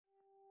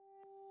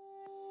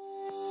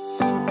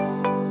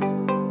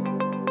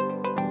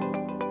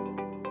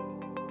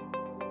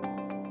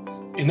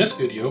In this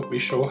video, we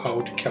show how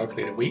to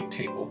calculate a weight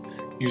table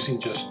using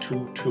just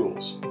two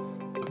tools.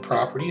 The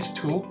Properties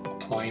tool,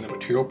 applying a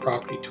material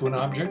property to an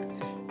object,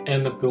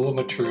 and the Bill of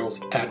Materials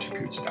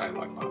Attributes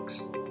dialog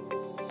box.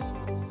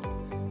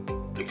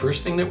 The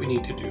first thing that we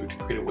need to do to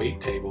create a weight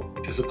table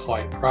is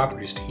apply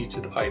properties to each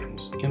of the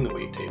items in the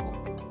weight table.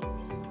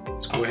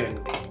 Let's go ahead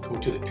and go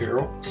to the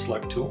arrow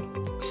select tool,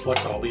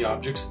 select all the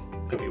objects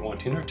that we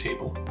want in our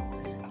table,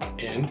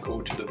 and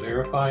go to the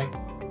Verify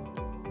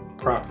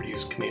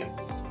Properties command.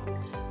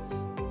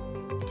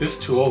 This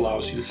tool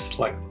allows you to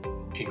select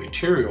a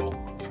material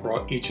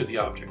for each of the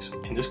objects.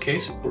 In this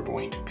case, we're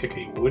going to pick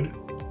a wood,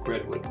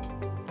 redwood,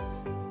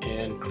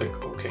 and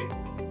click OK.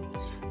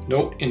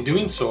 Note, in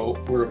doing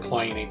so, we're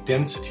applying a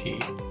density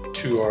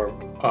to our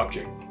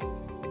object.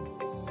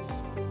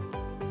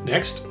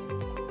 Next,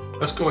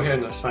 let's go ahead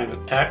and assign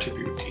an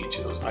attribute to each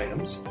of those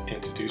items.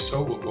 And to do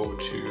so, we'll go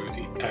to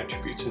the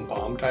Attributes and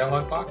BOM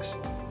dialog box,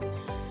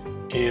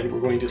 and we're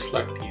going to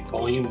select the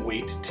Volume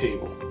Weight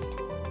table.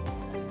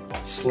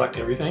 Select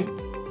everything,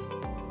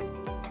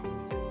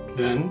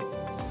 then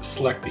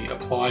select the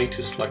Apply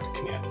to Select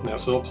command. And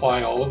this will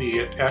apply all of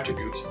the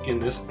attributes in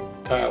this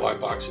dialog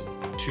box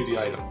to the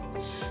item,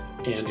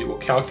 and it will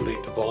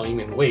calculate the volume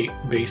and weight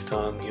based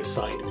on the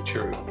assigned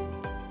material.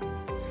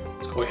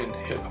 Let's go ahead and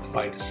hit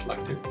Apply to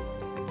Select it.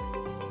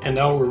 And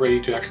now we're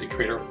ready to actually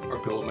create our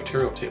Bill of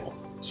Material table.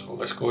 So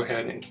let's go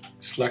ahead and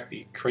select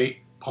the Create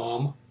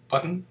BOM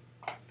button,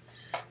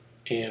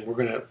 and we're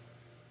going to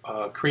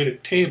create a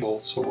table.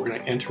 So we're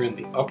going to enter in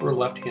the upper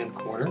left hand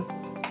corner,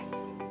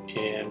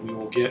 and we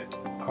will get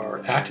our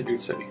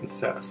attributes that we can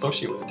set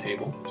associated with the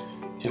table.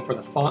 And for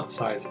the font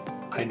size,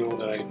 I know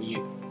that I need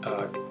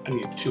a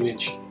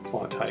 2-inch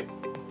font height.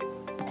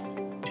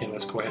 And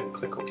let's go ahead and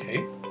click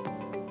OK.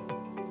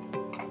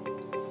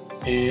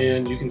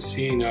 And you can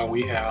see now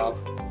we have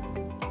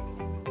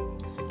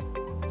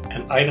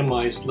an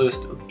itemized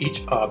list of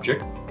each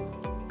object,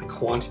 the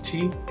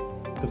quantity,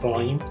 the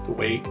volume, the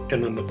weight,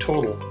 and then the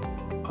total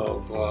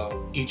of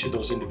each of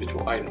those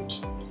individual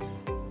items.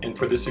 And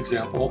for this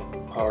example,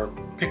 our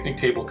picnic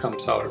table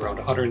comes out around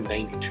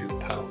 192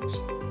 pounds.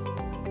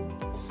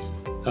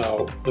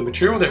 Now, the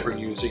material that we're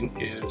using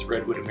is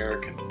Redwood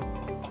American.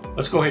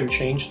 Let's go ahead and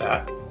change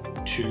that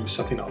to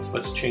something else.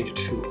 Let's change it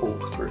to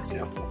oak, for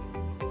example.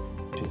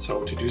 And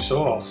so to do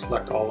so, I'll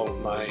select all of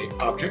my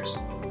objects,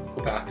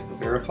 go back to the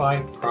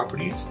Verify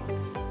Properties,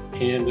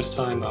 and this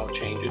time I'll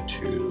change it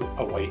to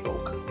a white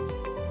oak.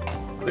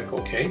 Click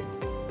OK.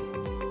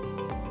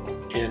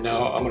 And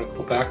now I'm going to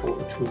go back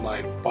over to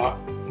my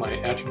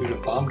Attribute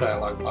and BOM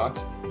dialog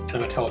box, and I'm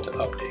going to tell it to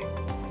update.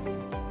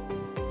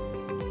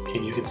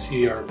 And you can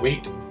see our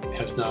weight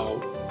has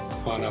now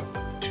gone up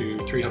to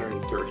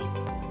 330.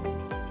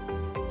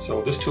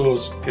 So this tool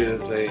is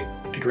a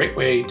great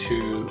way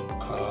to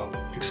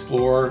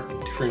explore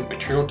different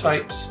material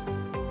types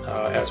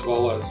as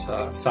well as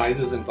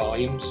sizes and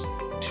volumes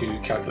to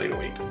calculate a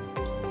weight.